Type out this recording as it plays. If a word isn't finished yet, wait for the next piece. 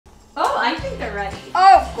I think they're ready.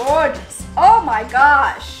 Oh, gorgeous. Oh my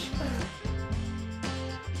gosh.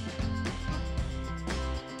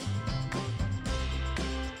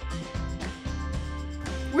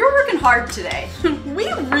 We're working hard today.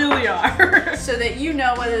 We really are. So that you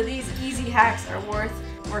know whether these easy hacks are worth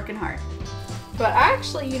working hard. But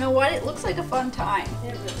actually, you know what? It looks like a fun time.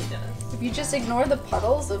 It really does. If you just ignore the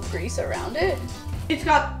puddles of grease around it. It's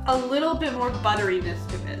got a little bit more butteriness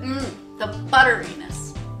to it. The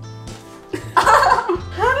butteriness.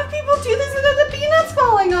 How do people do this without the peanuts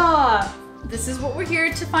falling off? This is what we're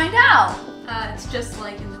here to find out. It's just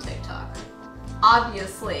like in the TikTok.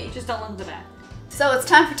 Obviously. Just don't look at the back. So it's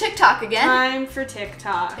time for TikTok again. Time for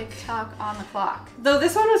TikTok. TikTok on the clock. Though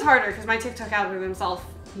this one was harder because my TikTok algorithm's all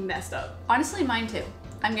messed up. Honestly, mine too.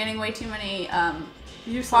 I'm getting way too many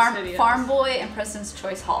Useless videos. Farm Boy and President's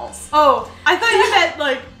Choice hauls. Oh, I thought you meant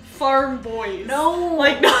like farm boys. No.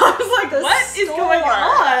 Like, no, I was like, The what is store. going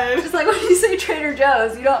on? Just like when you say Trader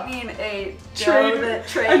Joe's, you don't mean a Joe that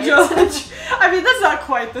trades. A Joe I mean, that's not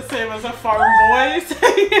quite the same as a farm boy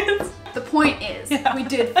saying it. The point is, Yeah. we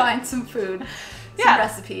did find some food, some Yeah.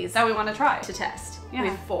 recipes That we want to try. to test. Yeah. We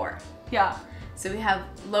have 4. Yeah. So we have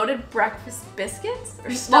loaded breakfast biscuits or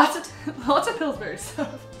Lots stuffed. of Pillsbury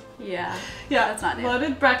stuff. Yeah. Yeah. That's not new.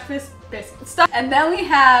 Loaded breakfast biscuit stuff. And then we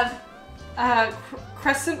have,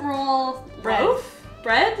 Crescent roll Bread. loaf?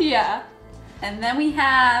 Bread? Yeah. and then we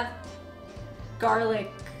have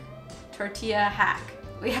garlic tortilla hack.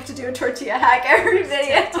 We have to do a tortilla hack every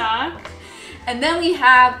video. TikTok. And then we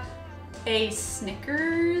have a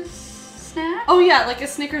Snickers snack. Oh yeah, like a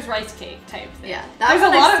Snickers rice cake type thing. Yeah, that's There's a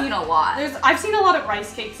what lot I've of- seen a lot. I've seen a lot of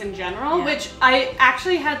rice cakes in general, Yeah. which I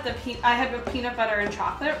actually had I had a peanut butter and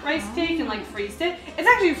chocolate rice cake and like freezed it. It's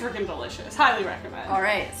actually freaking delicious. Highly recommend. All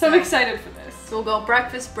right. So I'm excited for this. So we'll go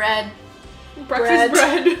breakfast, bread, Breakfast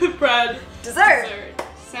bread, bread, dessert.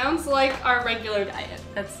 Sounds like our regular diet.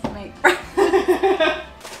 That's me.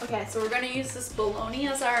 Okay, so we're gonna use this bologna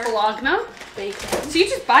as our Bologna? bacon. So you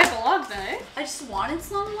just buy bologna, eh? I just wanted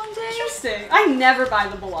some one day. Interesting. I never buy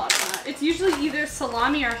the bologna. It's usually either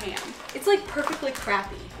salami or ham. It's like perfectly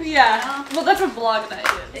crappy. Yeah. Well, that's what bologna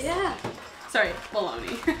is. Yeah. Sorry,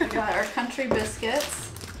 bologna. We got our country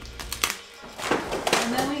biscuits.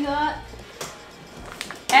 And then we got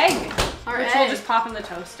egg. Our Which egg. we'll just pop in the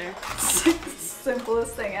toaster.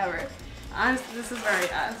 Simplest thing ever. Honestly, this is very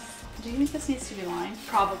us. Do you think this needs to be lined?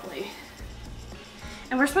 Probably.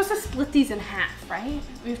 And we're supposed to split these in half, right?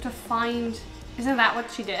 We have to find... Isn't that what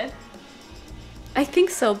she did? I think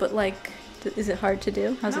so, but like, is it hard to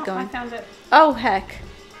do? How's No, it going? I found it. Oh heck,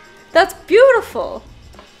 that's beautiful.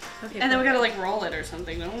 Okay. And then we gotta like roll it or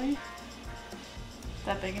something, don't we?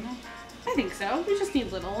 that big enough? I think so. We just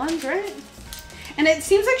need little ones, right? And it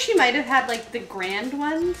seems like she might have had like the grand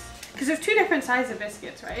ones. Because there's 2 different sizes of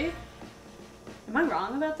biscuits, right? Am I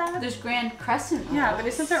wrong about that? There's Grand Crescent rolls. Yeah, but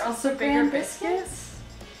isn't there also bigger Grand biscuits?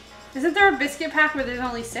 Isn't there a biscuit pack where there's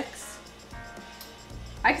only 6?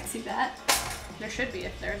 I could see that. There should be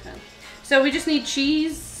if there isn't. So we just need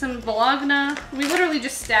cheese, some bologna. We literally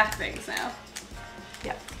just stack things now.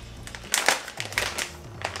 Yep.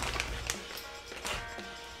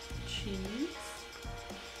 Cheese.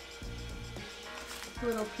 A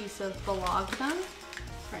little piece of bologna.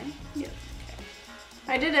 Right? Yep.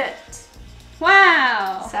 I did it.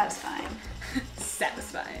 Wow! Satisfying.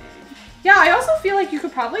 Satisfying. Yeah, I also feel like you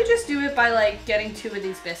could probably just do it by like getting 2 of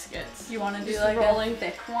these biscuits. You want to do Just like rolling. a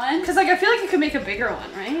thick one? Because like I feel like you could make a bigger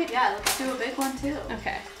one, right? Yeah, let's do a big one too.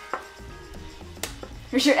 Okay.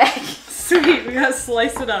 Here's your egg. Sweet, we gotta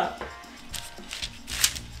slice it up.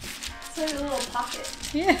 It's like a little pocket.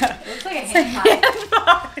 Yeah. It looks like a hand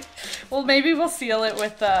pie. Well, maybe we'll seal it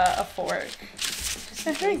with a fork.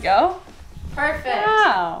 There you go. Perfect.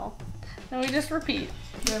 Wow. And we just repeat.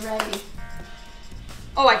 We're ready.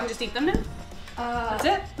 Oh, I can just eat them now? That's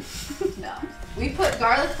it? No. We put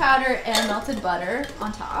garlic powder and melted butter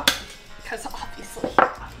on top. Because obviously.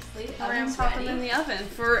 Obviously, We're gonna oven's pop ready. them in the oven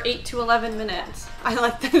for 8 to 11 minutes. I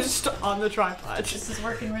like that it's just on the tripod. This is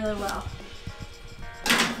working really well.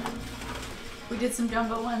 We did some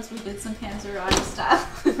jumbo ones. We did some Panzerotti style.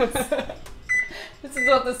 This is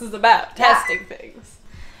what this is about. Testing things.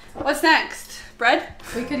 What's next? Bread?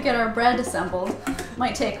 We could get our bread assembled.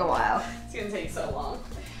 Might take a while. It's gonna take so long.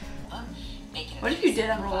 What if you did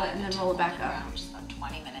unroll it and then roll it back up?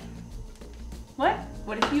 What?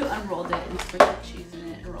 What if you unrolled it and sprinkled cheese in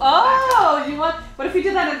it and rolled it back up? Oh, you want? What if we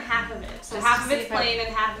did that in half of it? So Just half to of see it's if I- plain and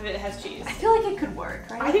half of it has cheese. I feel like it could work,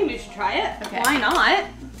 right? I think we should try it. Okay. Why not?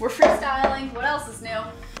 We're freestyling. What else is new?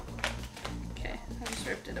 Okay, I just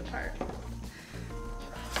ripped it apart.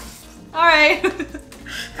 All right.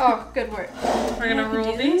 Oh, good work. We're gonna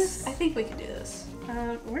roll these. I think think we can do this.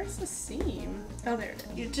 Where's the seam? Oh, there it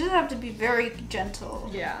is. You just have to be very gentle.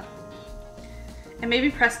 Yeah. And maybe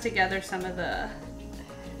press together some of the,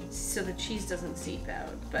 so the cheese doesn't seep out.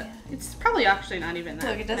 But it's probably actually not even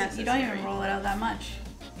that Look, it doesn't. You don't even necessary. roll it out that much.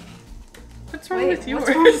 What's wrong with yours?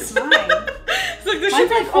 What's wrong with mine? It's like there Mine's should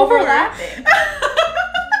be like four. overlapping.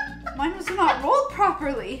 Mine was not rolled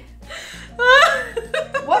properly.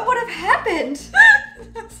 What would have happened?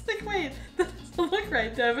 It's like, wait, that doesn't look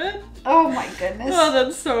right, Devin. Oh my goodness. Oh,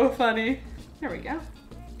 that's so funny. There we go.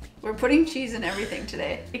 We're putting cheese in everything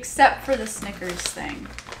today, except for the Snickers thing.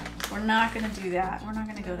 We're not gonna do that. We're not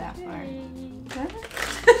gonna go that far.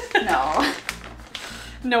 No.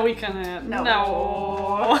 No, we couldn't. No.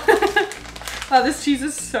 Wow, this cheese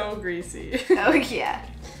is so greasy. Oh yeah.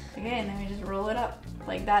 Okay, and then we just roll it up.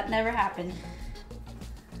 Like that never happened.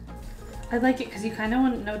 I like it because you kind of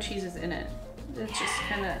want no cheese is in it. It's just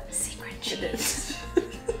kind of Secret it is.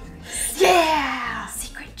 Yeah!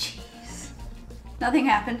 Secret cheese. Nothing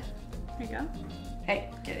happened. There you go. Hey,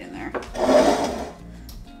 get in there.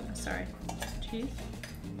 Sorry. Cheese.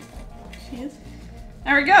 Cheese.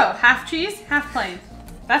 There we go. Half cheese, half plain.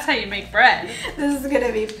 That's how you make bread. This is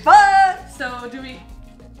gonna be fun! So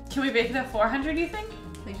can we bake it at 400, do you think?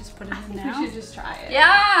 We just put it in We now? should just try it.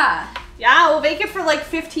 Yeah! Yeah, we'll bake it for like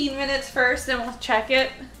 15 minutes first, then we'll check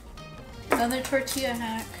it. Another tortilla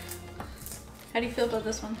hack. How do you feel about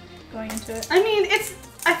this one? Going into it? I mean,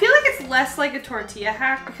 I feel like it's less like a tortilla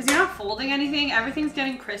hack because you're not folding anything, everything's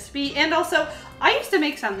getting crispy, and also, I used to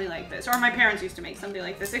make something like this, or my parents used to make something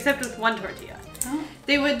like this, except with one tortilla. Oh.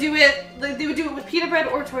 They would do it with pita bread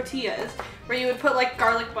or tortillas, where you would put like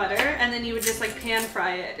garlic butter, and then you would just like pan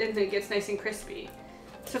fry it, and it gets nice and crispy.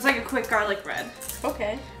 So it's like a quick garlic bread.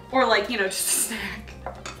 Okay. Or like, you know, just a snack.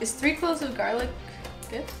 Is 3 cloves of garlic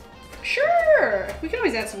good? Sure! We can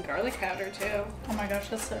always add some garlic powder too. Oh my gosh,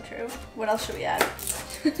 that's so true. What else should we add?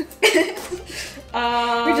 We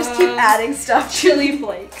We just keep adding stuff. chili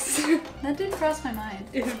flakes. That did cross my mind.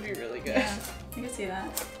 It would be really good. Yeah, I can see that.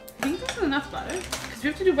 I think this is enough butter. Because we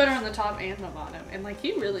have to do butter on the top and the bottom. And like,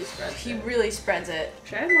 he really spreads He it. really spreads it.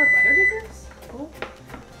 Should I add more butter to this? Oh.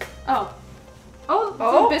 Oh,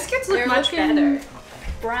 Oh, the biscuits look they're much looking better.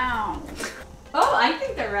 Brown. Oh, I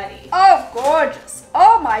think they're ready. Oh, gorgeous.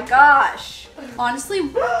 Oh my gosh. Honestly,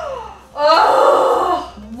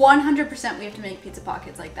 Oh! 100% we have to make pizza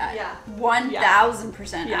pockets like that. Yeah.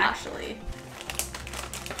 1000% Yeah. actually.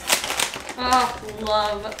 Oh,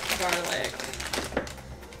 love garlic.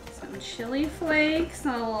 Some chili flakes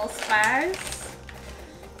and a little spice.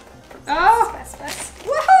 Oh! Spice.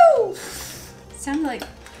 Woohoo! Sound like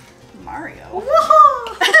Mario.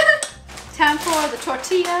 Whoa! Time for the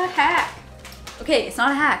tortilla hack. Okay, it's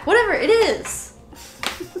not a hack. Whatever, it is.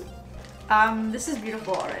 This is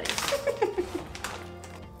beautiful already.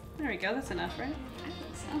 There we go, that's enough, right? I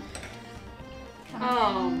think so.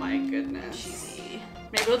 Oh my goodness. Cheesy.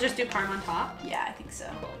 Maybe we'll just do parm on top. Yeah, I think so.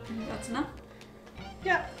 That's enough?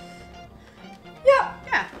 Yeah. Yeah.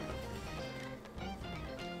 Yeah.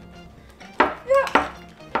 Yeah.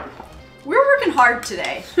 We're working hard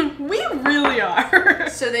today We really are.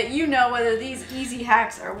 so that you know whether these easy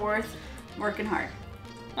hacks are worth working hard.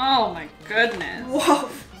 Oh my goodness. Whoa.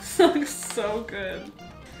 This looks so good.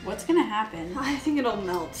 What's gonna happen? I think it'll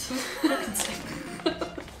melt.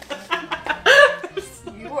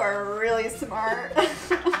 You are really smart.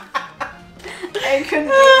 I couldn't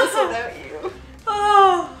do this without you.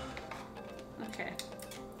 Oh. Okay.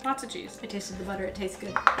 Lots of cheese. I tasted the butter, it tastes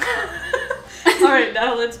good. All right,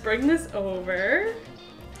 now let's bring this over.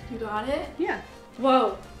 You got it? Yeah.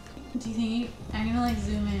 Whoa. Do you think I'm gonna like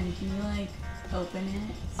zoom in? Can you like open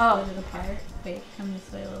it? Oh. Split it apart? Wait, come this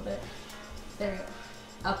way a little bit. There you go.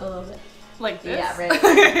 Up a little bit. Like this? Yeah, right.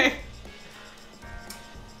 Okay.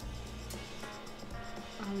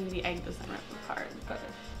 I mean, the egg doesn't rip apart, but...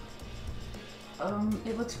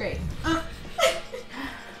 It looks great.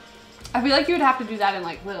 I feel like you would have to do that in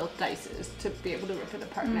like little dices to be able to rip it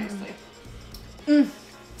apart nicely.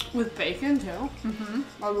 With bacon too. Mm-hmm.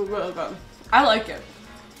 That would be really good. I like it.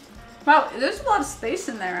 Wow, there's a lot of space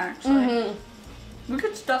in there actually. Mm-hmm. We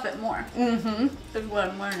could stuff it more. Mm-hmm. Is what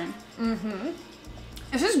I'm learning. Mm-hmm.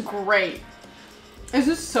 This is great. This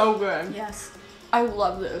is so good. Yes. I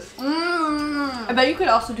love this. I bet you could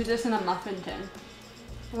also do this in a muffin tin.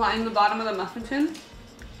 Line the bottom of the muffin tin.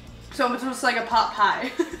 So it's just like a pot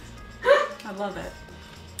pie. I love it.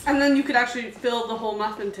 And then you could actually fill the whole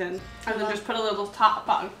muffin tin and then just put a little top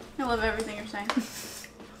on. I love everything you're saying.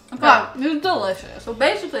 Okay. Wow, this is delicious. So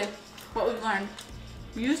basically, what we've learned,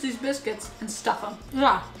 use these biscuits and stuff them.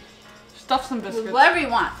 Yeah. Stuff some With biscuits. whatever you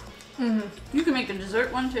want. Mm-hmm. You can make a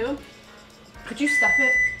dessert one too. Could you stuff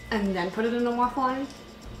it And then put it in a waffle iron?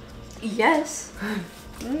 Yes.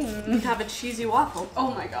 You'd have a cheesy waffle.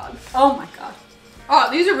 Oh my god. Oh my god. Oh,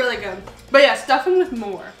 these are really good. But yeah, stuff them with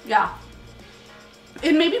more. Yeah.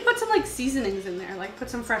 And maybe put some like seasonings in there. Like put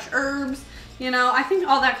some fresh herbs. You know, I think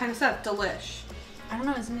all that kind of stuff. Delish. I don't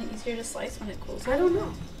know, isn't it easier to slice when it cools? I don't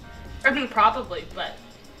know. I mean, probably, but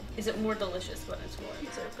is it more delicious when it's warm?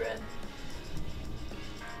 These are bread.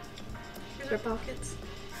 These are pockets.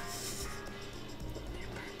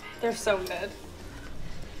 They're so good.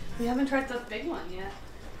 We haven't tried the big one yet.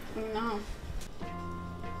 No.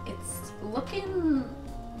 It's looking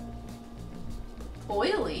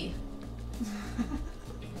oily.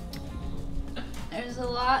 There's a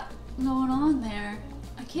lot going on there.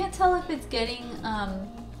 I can't tell if it's getting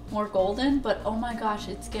more golden, but oh my gosh,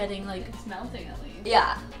 it's getting like, It's melting at least.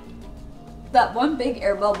 yeah. That one big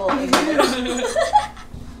air bubble in the middle.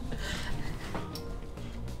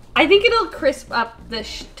 I think it'll crisp up the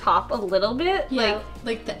top a little bit. Yeah,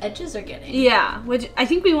 like the edges are getting. Yeah, which I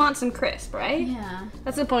think we want some crisp, right? Yeah.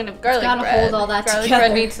 That's the point of garlic gotta bread. hold all that garlic together.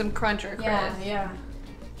 bread needs some crunch or crisp. Yeah.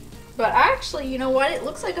 But actually, you know what? It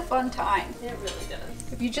looks like a fun time. It really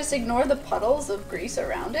does. If you just ignore the puddles of grease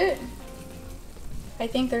around it, I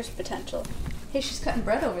think there's potential. Hey, she's cutting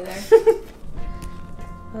bread over there.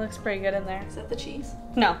 It looks pretty good in there. Is that the cheese?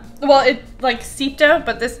 No. Well, it like seeped out,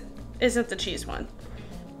 but this isn't the cheese one.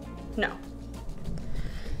 No.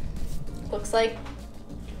 Looks like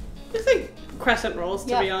Looks like crescent rolls,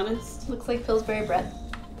 to Yeah. be honest. looks like Pillsbury bread.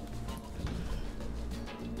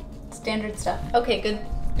 Standard stuff. Okay, good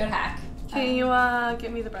hack. Can you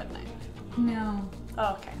give me the bread knife? No.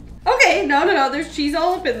 Oh, okay. Okay, no. There's cheese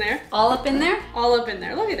all up in there. All up in there? All up in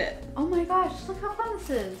there. Look at it. Oh my gosh, look how fun this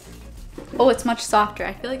is. Oh, it's much softer.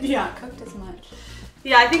 I feel like it's Yeah. not cooked as much.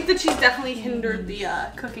 Yeah, I think the cheese definitely hindered the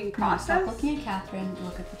cooking Stop process. looking at Catherine and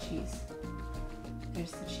look at the cheese.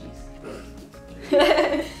 There's the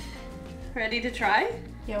cheese. Ready to try?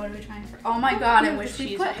 Yeah, what are we trying for? Oh my god, I The wish we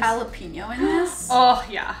cheese put ice. jalapeno in this. Oh,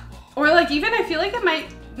 yeah. Or like even I feel like it might,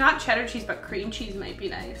 not cheddar cheese, but cream cheese might be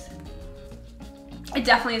nice. It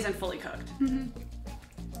definitely isn't fully cooked.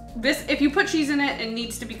 This, if you put cheese in it, it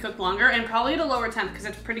needs to be cooked longer and probably at a lower temp because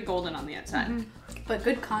it's pretty golden on the outside. But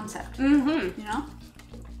good concept, Mm-hmm. you know?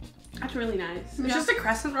 That's really nice. It's Yeah. just a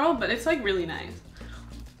crescent roll, but it's like really nice.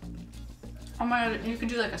 Oh my god, you could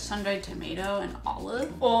do like a sun-dried tomato and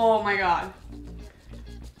olive. Oh my god.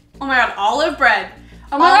 Oh my god, olive bread.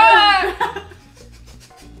 Oh my god.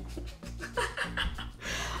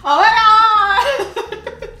 Oh my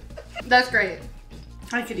god. That's great.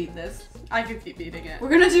 I could eat this. I could keep eating it. We're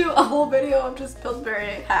gonna do a whole video of just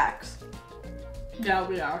Pillsbury hacks. Yeah,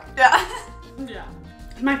 we are. Yeah. Yeah.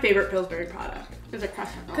 My favorite Pillsbury product is a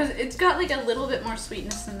crescent roll. Because it's got like a little bit more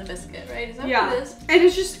sweetness than the biscuit, right? Is that Yeah. what it is? And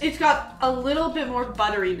it's just, it's got a little bit more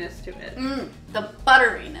butteriness to it. The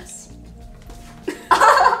butteriness.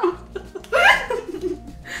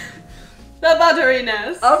 The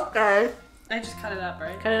butteriness. Okay. I just cut it up,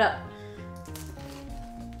 right? Cut it up.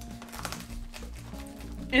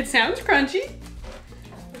 It sounds crunchy.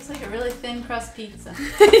 Looks like a really thin crust pizza.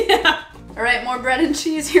 Yeah. All right, more bread and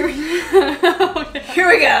cheese. Here we go. Okay. Here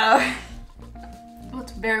we go. Oh,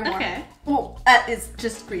 it's very warm. Okay. Oh, that is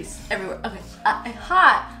just grease everywhere. Okay.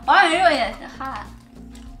 Hot. Why are you doing it? Hot.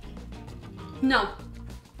 No.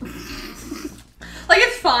 Like,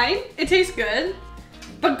 it's fine. It tastes good.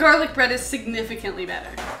 But garlic bread is significantly better.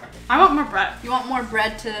 I want more bread. You want more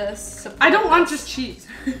bread to support I don't want this? just cheese.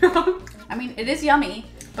 I mean, it is yummy,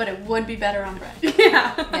 but it would be better on bread.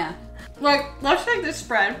 Yeah. Yeah. Like, let's take this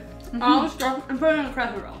spread, all the stuff, and put it in a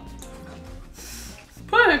crescent roll.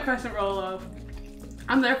 Put it in a crescent roll of.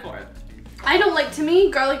 I'm there for it. I don't like, to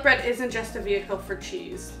me, garlic bread isn't just a vehicle for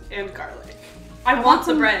cheese and garlic. I want the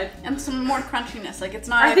some bread. And some more crunchiness. Like, it's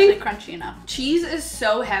not I actually think- crunchy enough. Cheese is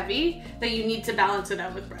so heavy that you need to balance it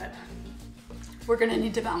out with bread. We're gonna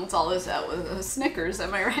need to balance all this out with a Snickers,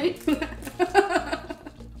 am I right?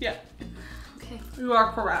 Yeah, Okay. you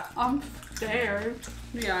are correct. I'm scared.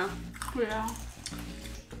 Yeah. Yeah.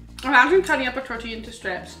 Imagine cutting up a tortilla into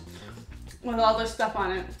strips with all this stuff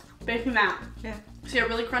on it, baking that. Yeah. So you have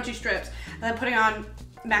really crunchy strips, and then putting on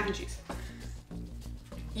mac and cheese.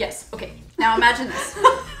 Yes. Okay. Now imagine this.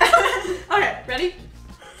 Okay, ready?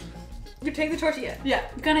 You take the tortilla. Yeah.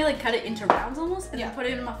 You kind of like cut it into rounds almost, and Yeah. then put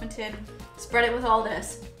it in a muffin tin. Spread it with all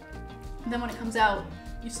this. And then when it comes out,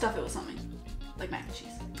 you stuff it with something, like mac and cheese,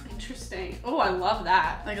 Interesting. Oh, I love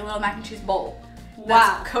that. like a little mac and cheese bowl. Wow.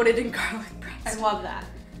 That's coated in garlic bread. I love that.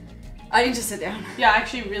 I need to sit down. Yeah, I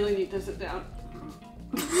actually really need to sit down.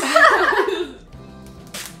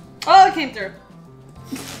 Oh, it came through.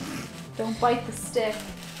 Don't bite the stick.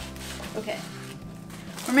 Okay.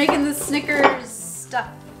 We're making the Snickers stuff.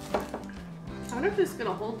 I wonder if this is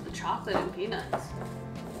gonna hold the chocolate and peanuts.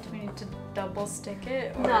 Do we need to double stick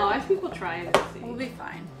it? Or No, I think we'll try and see. we'll be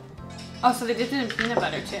fine. Oh, so they did it in peanut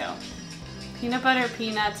butter too. Peanut butter,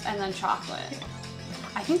 peanuts, and then chocolate.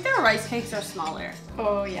 I think their rice cakes are smaller.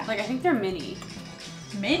 Oh yeah. Like, I think they're mini.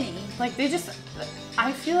 Mini. Like, they just,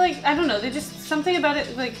 I feel like, I don't know, they just, something about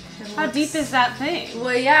it, like, how looks- deep is that thing?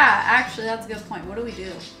 Well, yeah. Actually, that's a good point. What do we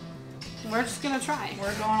do? We're just gonna try.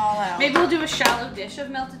 We're going all out. Maybe we'll do a shallow dish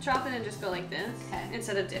of melted chocolate and just go like this. Okay.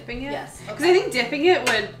 Instead of dipping it. Yes, Because I think dipping it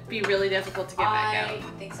would be really difficult to get back out. I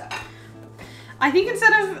think so. I think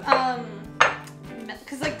instead of,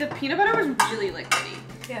 because like the peanut butter was really liquidy.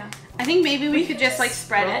 Yeah. I think maybe we could just like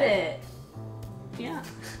spread it. it. Yeah.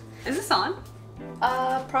 Is this on?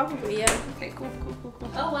 Probably, yeah. Okay, cool.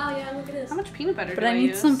 Oh wow, yeah, look at this. How much peanut butter But do I I need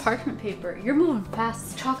use? some parchment paper. You're moving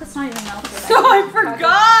fast. Chocolate's not even melted. Oh, I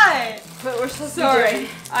forgot! But we're supposed Sorry.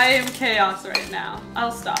 I am chaos right now.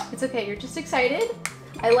 I'll stop. It's okay. You're just excited.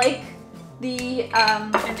 I like the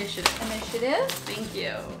Initiative. initiative. Thank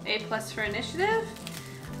you. A+ for initiative.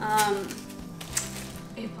 A+.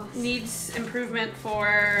 Needs improvement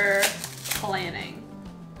for planning.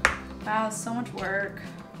 Wow, so much work.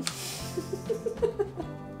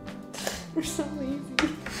 We're so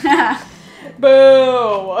lazy.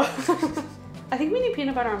 Boo! I think we need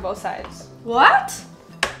peanut butter on both sides. What?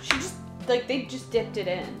 She just, like, they just dipped it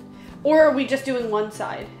in. Or are we just doing one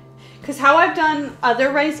side? Because how I've done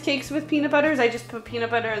other rice cakes with peanut butter is I just put peanut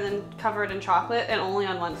butter and then cover it in chocolate and only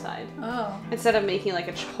on one side. Oh. Instead of making like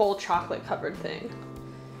a whole chocolate covered thing.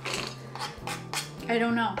 I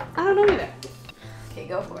don't know. I don't know either. Okay,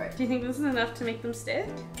 go for it. Do you think this is enough to make them stick?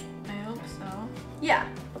 I hope so. Yeah.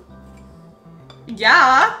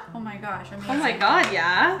 Yeah. Oh my gosh. Oh my god,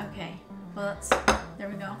 yeah. Okay. Well, let's. There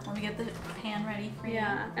we go. Let me get the pan ready for you.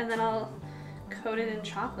 Yeah, and then I'll coat it in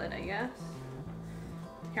chocolate, I guess.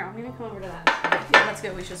 Here, I'm gonna come over to that. Yeah, that's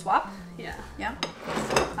good. We should swap. Yeah. Yep.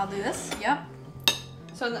 I'll do this. Yep.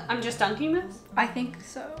 So I'm just dunking this? I think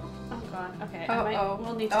so. Oh god, okay. Oh,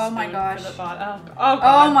 We'll need to oh spoon my gosh. for the bottom. Oh Oh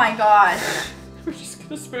god. my gosh. We're just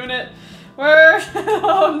gonna spoon it. We're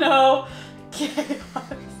oh no. Chaos.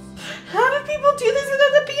 How do people do this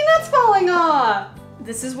without the peanuts falling off?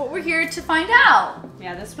 This is what we're here to find out.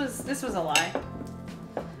 Yeah, this was a lie.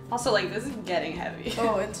 Also, like, this is getting heavy.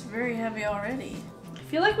 Oh, it's very heavy already. I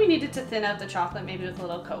feel like we needed to thin out the chocolate maybe with a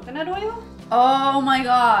little coconut oil. Oh my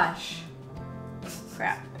gosh.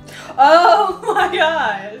 Crap. Oh my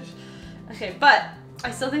gosh. Okay, but I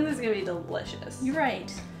still think this is gonna be delicious. You're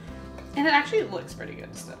right. And it actually looks pretty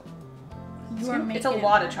good still. You are making It's a it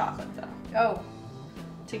lot of work. chocolate though. Oh,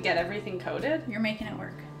 To get everything coated. you're making it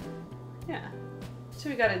work. Yeah. That's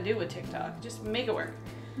what we gotta do with TikTok. Just make it work.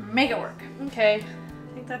 Make it work. Okay.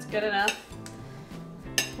 I think that's good enough.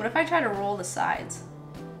 What if I try to roll the sides?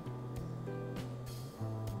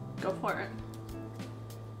 Go for it.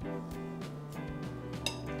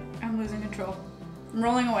 I'm losing control. I'm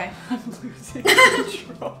rolling away. I'm losing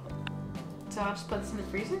control. So I'll just put this in the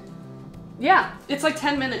freezer? Yeah, it's like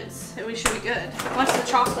 10 minutes and we should be good. Once the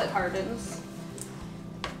chocolate hardens.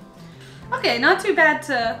 Okay, not too bad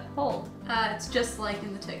to hold. It's just like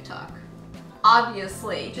in the TikTok.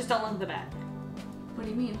 Obviously. Just don't let the back. What do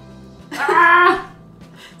you mean? Ah!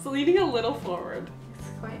 It's leaning a little forward. It's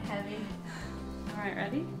quite heavy. All right,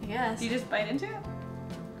 ready? I guess. Do you just bite into it?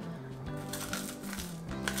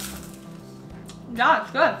 Yeah,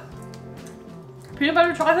 it's good. Peanut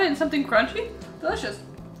butter chocolate and something crunchy. Delicious.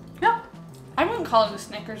 Yeah. I wouldn't call it a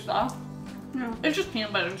Snickers though. No. It's just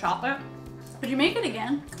peanut butter and chocolate. Would you make it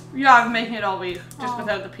again? Yeah, I've been making it all week, just Aw.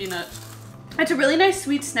 without the peanuts. It's a really nice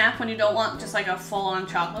sweet snack when you don't want just like a full-on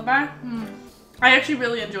chocolate bar. I actually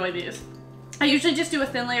really enjoy these. I usually just do a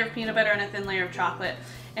thin layer of peanut butter and a thin layer of chocolate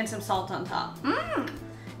and some salt on top. And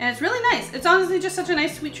it's really nice. It's honestly just such a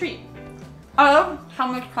nice sweet treat. I love how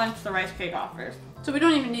much crunch the rice cake offers. So we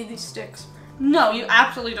don't even need these sticks. No, you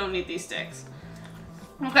absolutely don't need these sticks.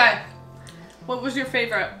 Okay, what was your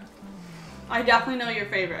favorite? I definitely know your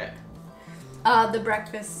favorite. The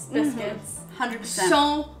breakfast biscuits. 100%.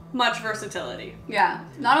 So much versatility. yeah.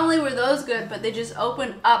 Not only were those good, but they just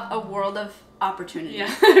opened up a world of opportunity.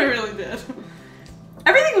 Yeah, it really did.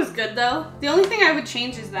 Everything was good though. The only thing I would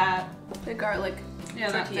change is that. The garlic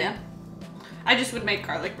Yeah, that tortilla. thing. I just would make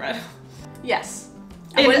garlic bread. Yes.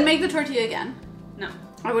 I And- wouldn't make the tortilla again. No.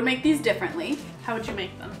 I would make these differently. How would you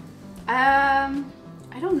make them?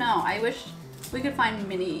 I don't know. I wish we could find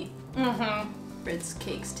mini Mm-hmm. Ritz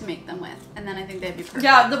cakes to make them with, and then I think they'd be perfect.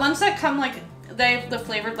 Yeah, the ones that come like, they have the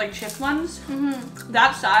flavored like chip ones,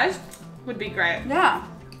 that size would be great. Yeah.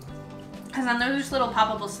 Because then they're just little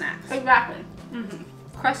poppable snacks. Exactly.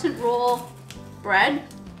 crescent roll bread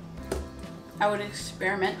I would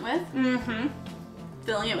experiment with, Mm-hmm.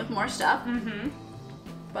 filling it with more stuff. Mm-hmm.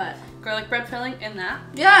 But Garlic bread filling in that.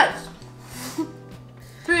 yes,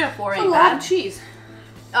 3 to 4 A ain't lot bad. of cheese.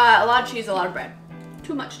 A lot of cheese, a lot of bread.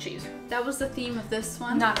 Too much cheese. That was the theme of this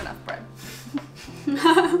one. Not enough bread.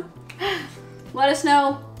 Let us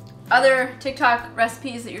know other TikTok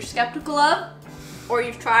recipes that you're skeptical of or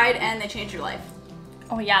you've tried and they changed your life.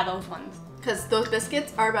 Oh yeah, those ones. Because those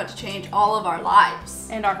biscuits are about to change all of our lives.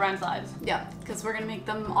 And our friends' lives. Yeah, because we're going to make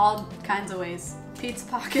them all kinds of ways. Pizza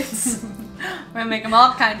pockets. We're gonna make them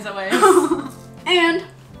all kinds of ways. And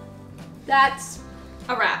that's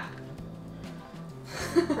A wrap.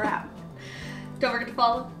 a wrap. Don't forget to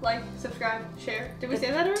follow, like, subscribe, share. Did we say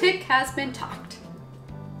that already? Tick has been talked.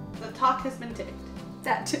 The talk has been ticked.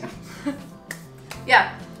 That too.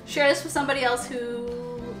 Yeah, share this with somebody else who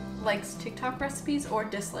likes TikTok recipes or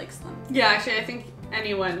dislikes them. Yeah, actually, I think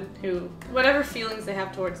anyone who, whatever feelings they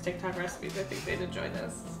have towards TikTok recipes, I think they'd enjoy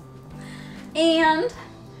this. And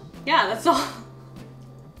Yeah, that's all.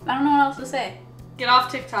 I don't know what else to say. Get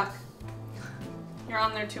off TikTok. You're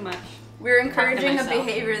on there too much. We're encouraging a myself.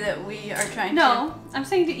 behavior that we are trying to... No, I'm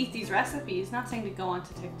saying to eat these recipes, not saying to go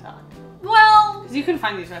onto TikTok. Well, Because you can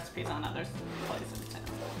find these recipes on other places too.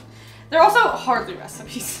 They're also hardly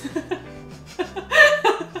recipes.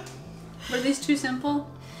 were these too simple?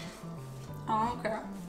 I don't care.